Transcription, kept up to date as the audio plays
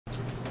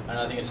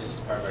I think it's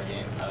just part of our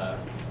game.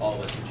 All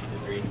of us can shoot the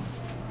three,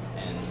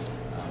 and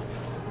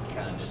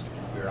kind of just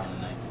we were on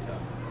the night. So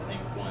I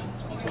think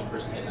once one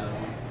person hit another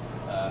one,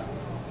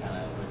 kind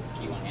of would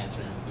keep on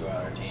answering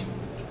throughout our team.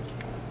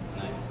 It's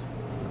nice.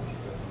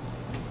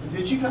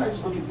 Did you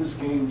guys look at this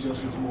game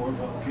just as more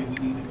about, okay, we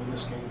need to win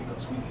this game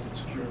because we need to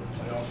secure a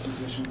playoff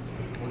position?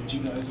 Or did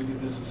you guys look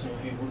at this as saying,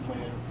 hey, we're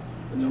playing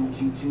the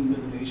 #2 team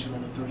in the nation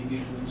on a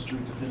 30-game win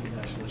streak, defending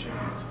national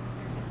champions?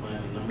 We're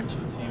playing the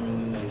 #2 team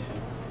in the nation.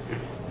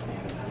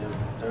 And we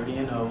were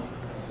 30-0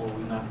 before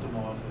we knocked them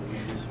off. And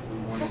we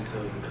wanted to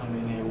come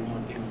in here. We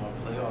weren't thinking about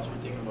playoffs.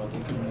 We're thinking about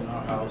them coming in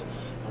our house.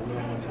 And we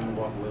don't want them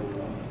to walk away with a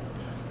win.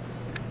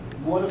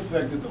 What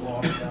effect did the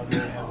loss down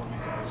there have on you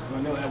guys? Because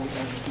I know that was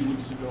like a few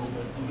weeks ago,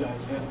 but you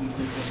guys had to be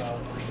thinking about,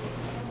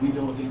 we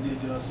know what they did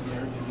to us in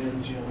their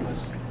gym.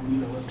 Let's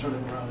turn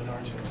it around in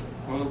our gym.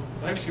 Well,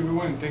 actually, we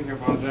weren't thinking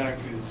about that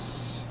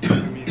because,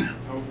 I mean,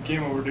 our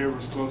game over there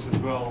was close as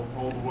well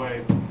all the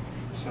way.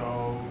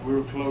 So we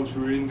were close,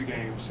 we were in the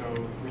game. So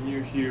when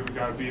you're here, we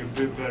got to be a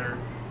bit better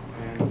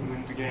and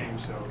win the game.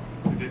 So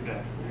we did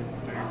that. We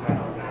did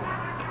exactly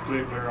that.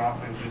 Played better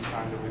offense this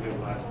time than we did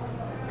last time.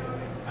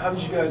 How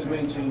did you guys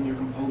maintain your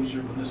composure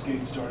when this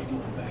game started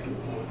going back and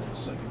forth in the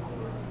second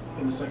quarter,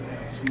 in the second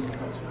half, excuse me,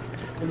 because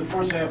in the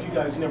first half you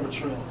guys never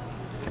trailed.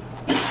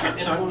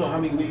 And I don't know how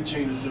many lead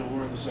changes there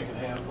were in the second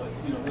half, but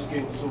this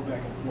game was so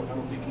back and forth. I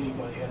don't think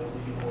anybody had a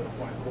lead more than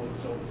 5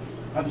 points. So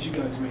how did you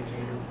guys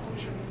maintain your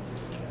composure?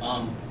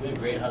 We had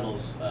great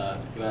huddles.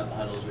 Throughout the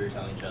huddles, we were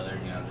telling each other,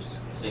 just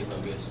stay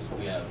focused.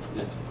 We have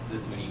this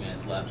many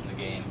minutes left in the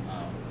game,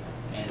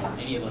 and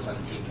any of us on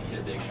the team can hit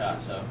a big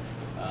shot. So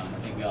I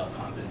think we all have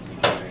confidence in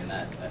each other, and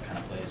that kind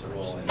of plays a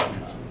role in the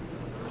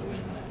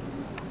win.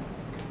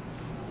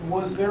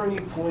 Was there any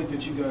point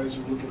that you guys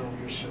were looking over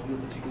your shoulder,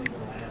 particularly in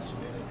the last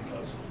minute?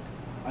 Because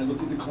I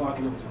looked at the clock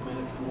and it was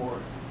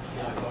 1:04,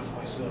 and I thought to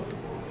myself,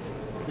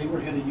 they were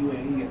ahead of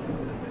UAE at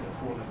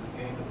 1:04 left in the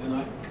game, but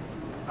then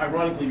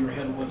ironically, you were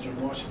ahead of Western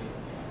Washington.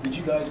 Did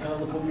you guys kind of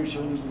look over your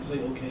shoulders and say,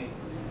 okay,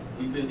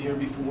 we've been here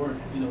before,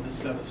 this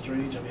is kind of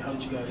strange? I mean, how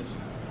did you guys?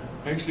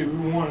 Actually,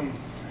 we won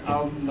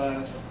our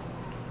last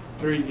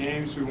 3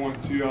 games. We won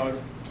 2 out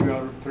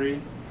of 3.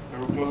 They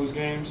were close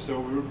games, so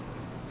we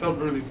felt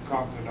really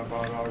confident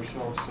about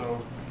ourselves.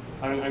 So,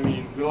 I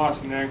mean, we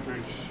lost in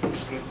Anchorage.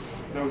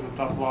 That was a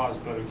tough loss,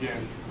 but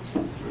again,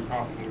 we were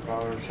confident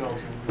about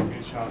ourselves, and we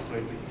made shots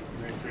lately.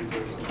 We made 3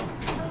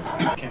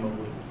 there. Came up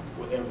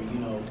with every,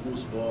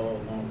 loose ball,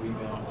 long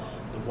rebound,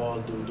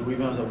 the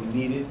rebounds that we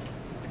needed,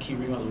 the key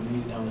rebounds we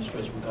needed down the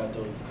stretch. We got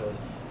those because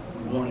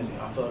we wanted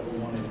it. I felt like we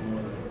wanted it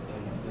more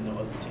than the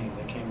other team.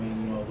 They came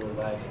in, a little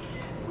lax.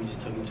 We just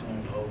took it to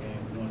them the whole game.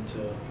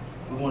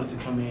 We wanted to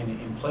come in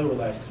and play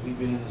relaxed because we've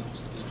been in this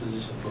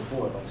position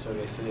before, like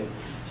Sergej said.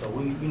 So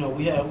we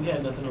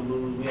had nothing to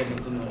lose. We had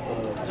nothing to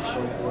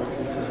show for it.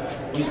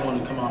 We just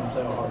wanted to come out and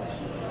play our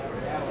hardest.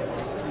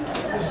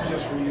 This is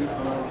just for you.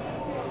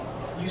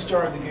 You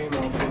started the game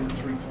off in the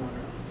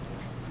 3-pointer,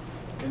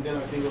 and then I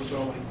think it was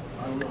all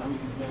I don't know how many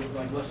minutes,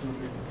 like less than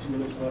 2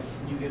 minutes left.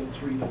 You hit a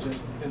 3 that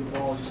and the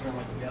ball just kind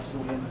of like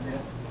nestled in the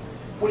net.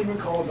 What do you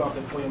recall about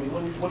that play? I mean,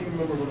 what do you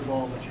remember when the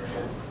ball left your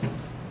head?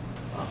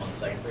 On the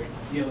second three?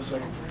 Yeah, the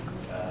second three.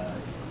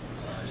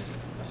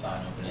 I saw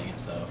an opening,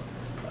 and so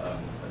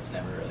that's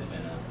never really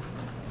been a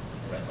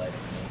red light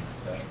for me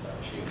to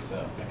shoot. So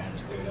I kind of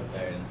just threw it up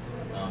there and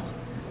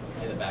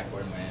hit the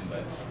backboard and went in, but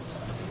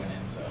it went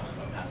in, so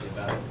I'm happy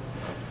about it.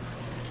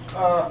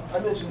 I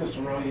mentioned this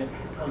to Ronnie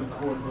on the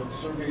court, but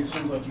Sergej, it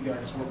seems like you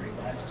guys were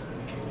relaxed when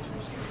it came to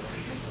this game.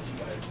 It feels like you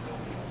guys were.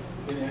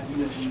 And as you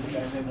mentioned, you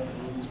guys had nothing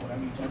to lose, but I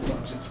mean, talk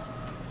about just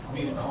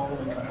being calm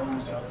and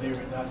composed out there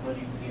and not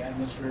letting the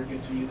atmosphere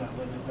get to you, not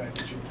letting the fact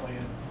that you're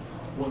playing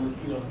one of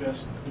the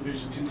best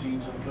Division II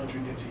teams in the country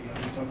get to you. I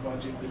mean, talk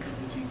about the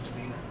team's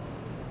demeanor.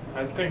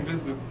 I think this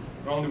is the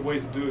only way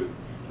to do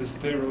it. Is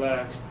stay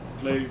relaxed,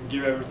 play,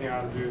 give everything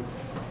out of you,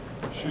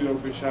 shoot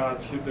open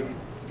shots, hit them,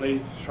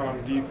 play strong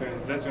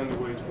defense. That's the only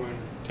way to win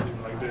a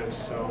team like this.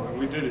 So, and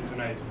we did it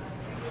tonight.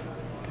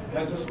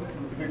 Has this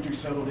victory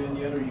settled in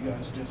yet, or are you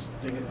guys just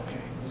thinking,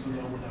 okay, this is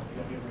over now,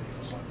 we got to get ready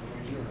for Simon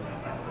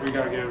Fraser? We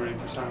got to get ready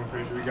for Simon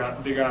Fraser.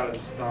 They got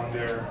us down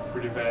there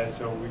pretty bad,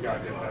 so we got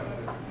to get back.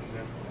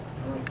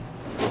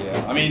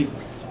 Yeah, I mean,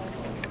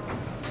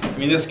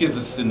 this gets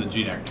us in the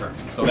GNAC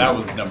tournament, so that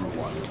was number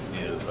one.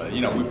 Is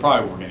we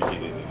probably were going to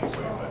get in anyway,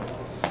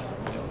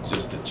 but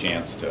just a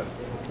chance to,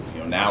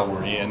 now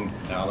we're in.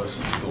 Now let's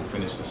just go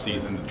finish the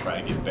season and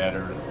try to get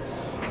better.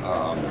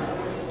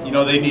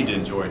 They need to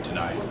enjoy it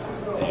tonight,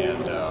 and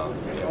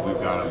we've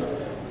got a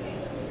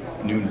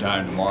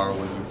noontime tomorrow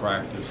when we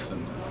practice,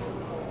 and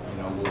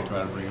we'll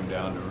try to bring them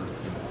down to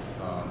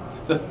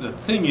earth. The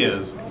thing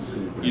is,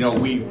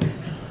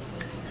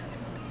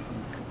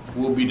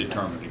 we'll be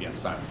determined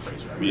against Simon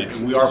Fraser. I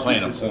mean, we are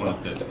playing an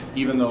opponent that,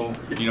 even though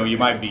you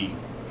might be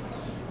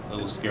a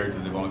little scared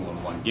because they've only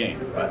won 1 game,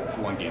 but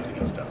 1 game's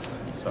against us.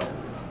 So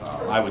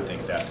I would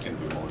think that's going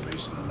to be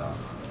motivation enough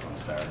on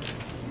Saturday.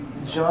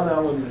 John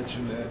Allen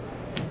mentioned that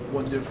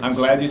one difference. I'm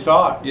glad you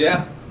saw it.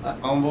 Yeah.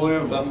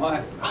 Unbelievable. So am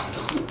I.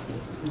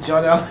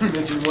 John Allen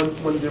mentioned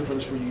one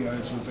difference for you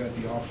guys was at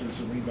the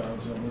offensive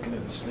rebounds. I'm looking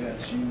at the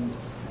stats. You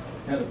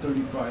had a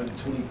 35-25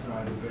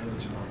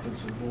 advantage in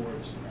offensive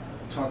boards.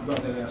 Talk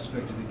about that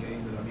aspect of the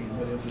game, and I mean,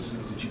 what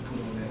emphasis did you put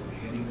on that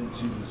heading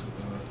into this?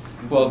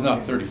 Well,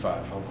 not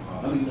 35.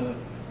 I mean,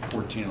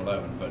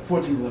 14-11, but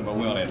 14-11. But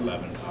we only had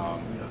 11. Yeah.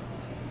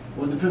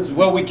 Well, defensive.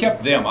 Well, we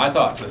kept them. I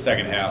thought the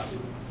second half,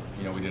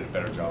 you know, we did a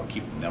better job of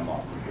keeping them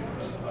off the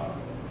boards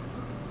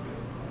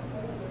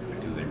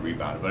because they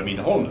rebounded. But I mean,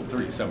 to hold them to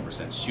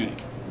 37% shooting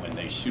when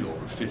they shoot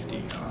over 50, I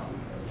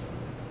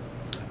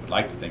would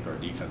like to think our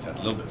defense had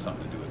a little bit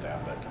something to do with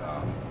that. But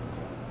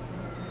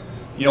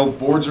you know,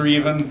 boards are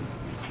even,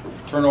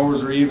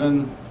 turnovers are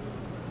even.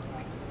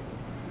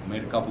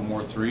 Made a couple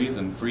more threes,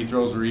 and free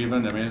throws are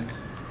even. I mean, it's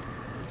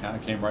kind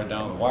of came right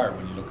down the wire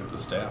when you look at the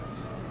stats.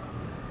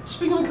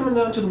 Speaking of coming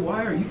down to the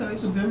wire, you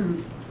guys have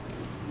been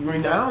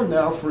renowned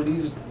now for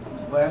these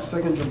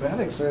last-second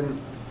dramatics,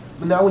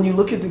 but now when you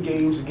look at the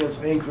games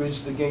against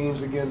Anchorage, the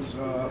games against,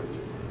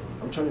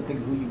 I'm trying to think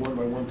of who you won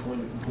by 1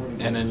 point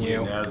against.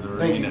 NNU.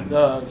 Thank you.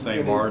 And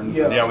St. Martin's.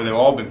 Yeah. Yeah, well, they've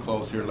all been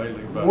close here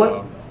lately.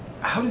 But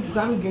how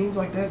do games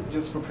like that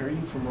just prepare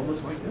you for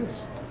moments like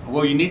this?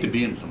 well, you need to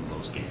be in some of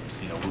those games.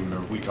 You know,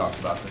 remember we talked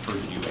about the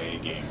first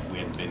UAA game. We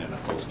hadn't been in a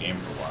close game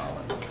for a while.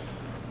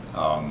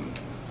 And,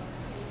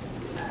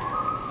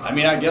 I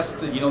mean, I guess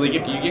that, you know, you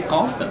get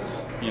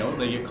confidence. You know,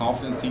 they get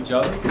confidence in each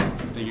other.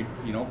 They get,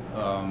 you know,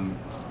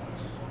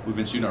 we've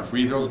been shooting our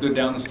free throws good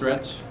down the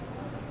stretch.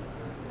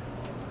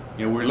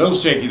 You know, we were a little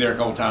shaky there a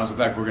couple times. Looked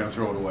like we were going to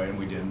throw it away, and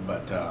we didn't.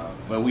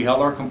 But we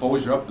held our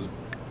composure up as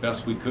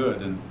best we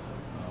could, and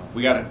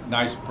we got a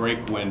nice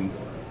break when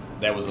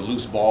that was a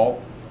loose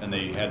ball, and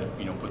they had to,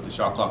 you know, put the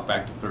shot clock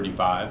back to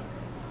 35,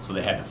 so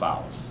they had to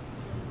foul us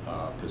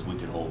because we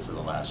could hold for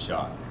the last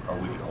shot, or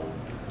we could hold.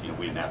 You know,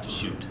 we didn't have to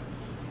shoot.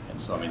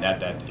 So, I mean, that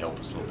did help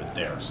us a little bit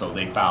there. So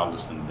they fouled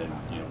us, and then,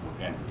 you know,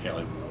 Andrew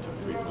Kelly went to the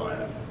free throw line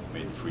and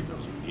made the free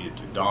throws we needed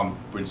to. Dom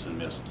Brinson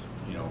missed,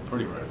 you know,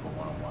 pretty critical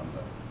one-on-one.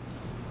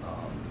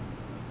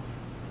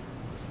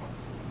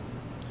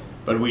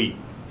 But we,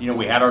 you know,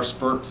 we had our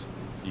spurt.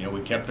 You know, we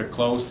kept it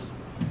close.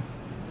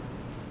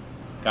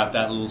 Got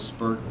that little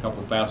spurt, a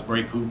couple fast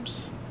break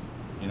hoops,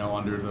 you know,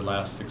 under the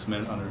last 6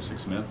 minutes, under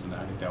 6 minutes, and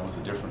I think that was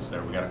the difference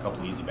there. We got a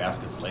couple easy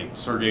baskets late.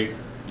 Sergej,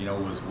 you know,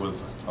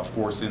 was a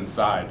force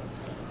inside.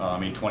 I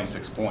mean,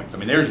 26 points. I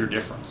mean, there's your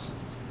difference.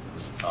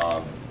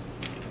 And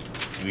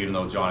even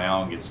though John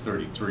Allen gets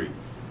 33,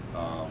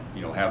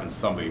 you know, having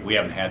somebody, we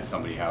haven't had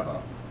somebody have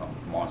a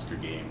monster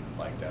game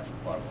like that for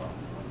quite a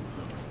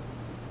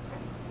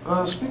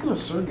while. Speaking of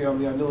Sergej, I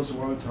mean, I noticed a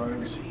lot of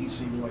times he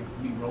seemed like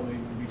be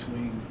rolling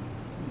between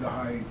the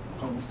high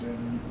post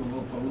and the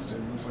low post,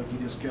 and it looks like you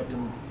just kept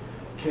him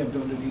camped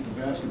underneath the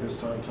basket this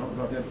time. Talk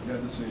about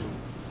that decision.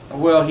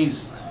 Well,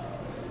 he's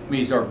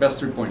our best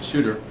three-point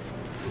shooter.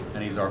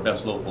 And he's our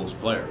best low post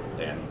player,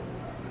 Danny.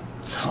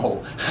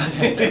 So,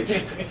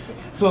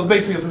 so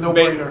basically, it's a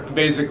no-brainer.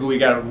 Basically,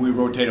 we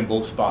rotate in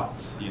both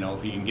spots. You know,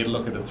 if he can get a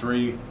look at the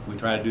three, we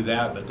try to do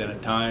that. But then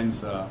at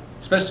times,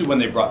 especially when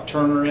they brought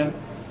Turner in,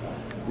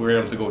 we were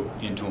able to go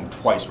into him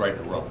twice right in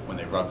a row when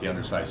they brought the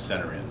undersized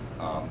center in.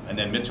 And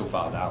then Mitchell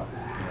fouled out.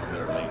 You know,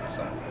 they're late.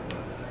 So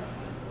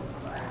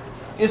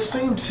it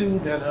seemed too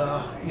that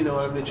you know,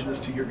 I mentioned this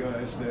to your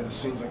guys, that it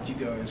seems like you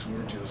guys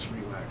were just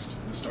relaxed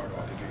to start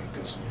off the game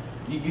because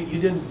you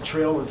didn't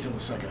trail until the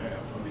second half.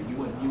 I mean,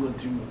 you went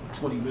through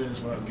 20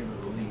 minutes without giving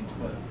the lead,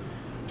 but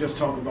just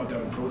talk about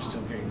that approach to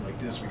a game like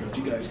this because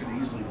you guys could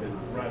easily been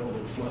rattled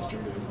and flustered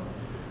and,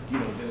 you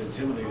know, been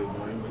intimidated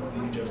by him,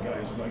 and you just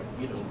guys like,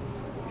 you know.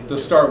 The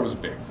start was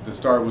big. The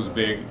start was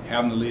big.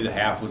 Having the lead at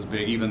half was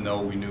big, even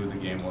though we knew the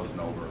game wasn't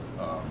over.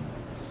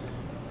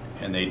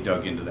 And they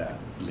dug into that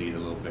lead a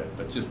little bit.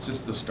 But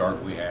just the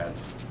start we had,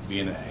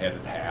 being ahead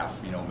at half,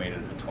 you know, made it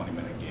a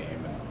 20-minute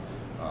game.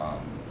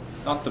 And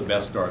not the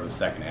best start of the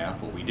second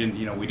half, but we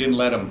didn't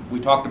let them. We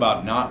talked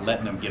about not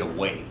letting them get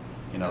away.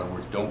 In other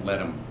words, don't let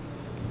them,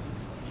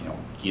 you know,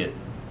 get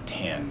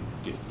 10,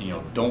 15, you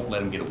know, don't let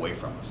them get away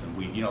from us. And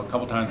we, you know, a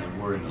couple times when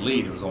we were in the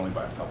lead, it was only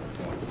by a couple of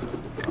points.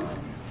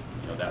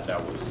 You know,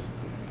 that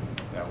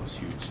was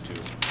huge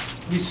too.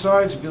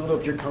 Besides build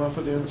up your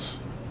confidence,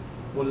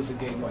 what does a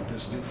game like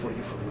this do for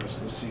you for the rest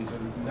of the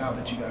season? Now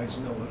that you guys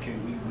know, okay,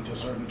 we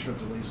just earned a trip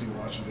to Lacey,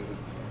 Washington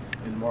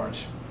in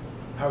March.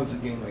 How does a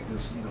game like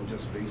this, you know,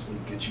 just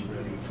basically get you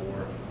ready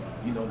for,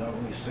 you know, not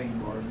only St.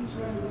 Martin's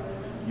and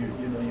your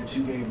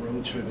 2-game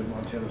road trip in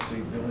Montana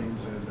State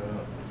Billings and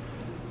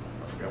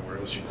I forgot where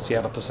else you going.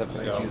 Seattle Pacific.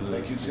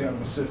 Thank you, Seattle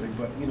Pacific.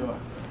 But you know,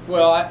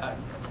 well,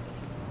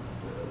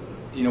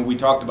 you know, we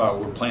talked about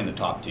we're playing the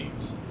top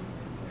teams.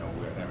 You know,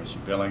 we have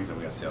MSU Billings and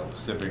we got Seattle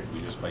Pacific. We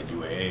just played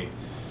UAA.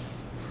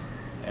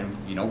 And,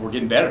 you know, we're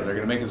getting better. They're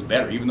going to make us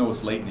better. Even though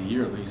it's late in the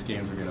year, these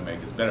games are going to make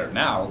us better.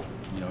 Now,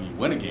 you know, you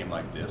win a game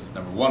like this,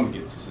 number one, it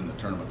gets us in the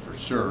tournament for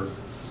sure.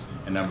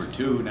 And number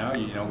two, now,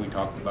 you know, we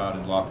talked about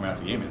in the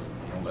Lockmath game is,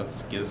 you know,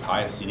 let's get as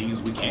high a seeding as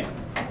we can.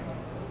 You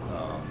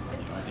know,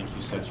 I think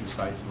you set your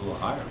sights a little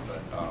higher,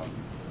 but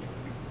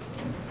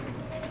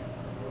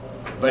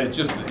but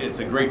it's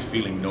a great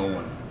feeling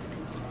knowing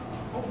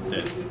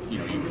that you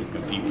know you can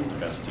compete with the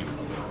best team in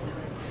the league.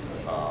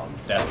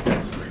 That's a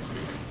great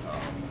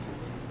feeling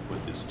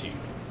with this team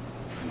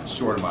in the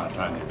short amount of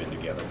time they've been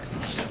together.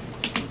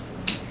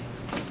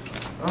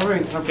 All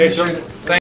right, I Okay, appreciate sir. it. Thank